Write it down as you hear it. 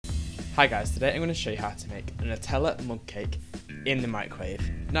Hi guys, today I'm going to show you how to make a Nutella mug cake in the microwave.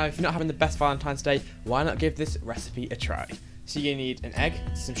 Now if you're not having the best Valentine's Day, why not give this recipe a try? So you're going to need an egg,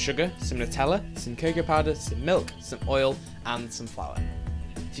 some sugar, some Nutella, some cocoa powder, some milk, some oil and some flour.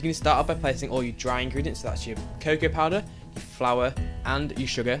 So you're going to start off by placing all your dry ingredients, so that's your cocoa powder, your flour and your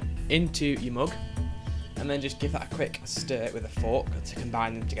sugar, into your mug, and then just give that a quick stir with a fork to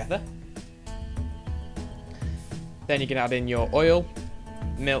combine them together. Then you can add in your oil,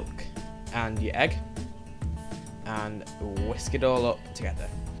 milk and your egg and whisk it all up together.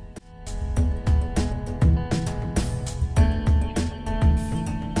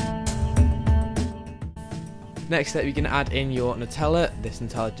 Next step, you can add in your Nutella. This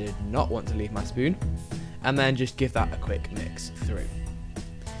Nutella did not want to leave my spoon, and then just give that a quick mix through.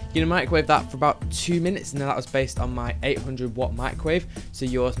 You're going to microwave that for about 2 minutes, and then that was based on my 800-watt microwave, so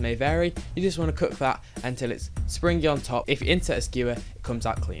yours may vary. You just want to cook that until it's springy on top. If you insert a skewer, it comes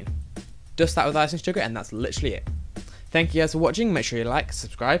out clean. Dust that with ice and sugar, and that's literally it. Thank you guys for watching. Make sure you like,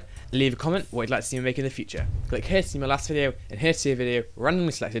 subscribe, leave a comment what you'd like to see me make in the future. Click here to see my last video, and here to see a video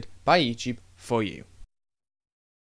randomly selected by YouTube for you.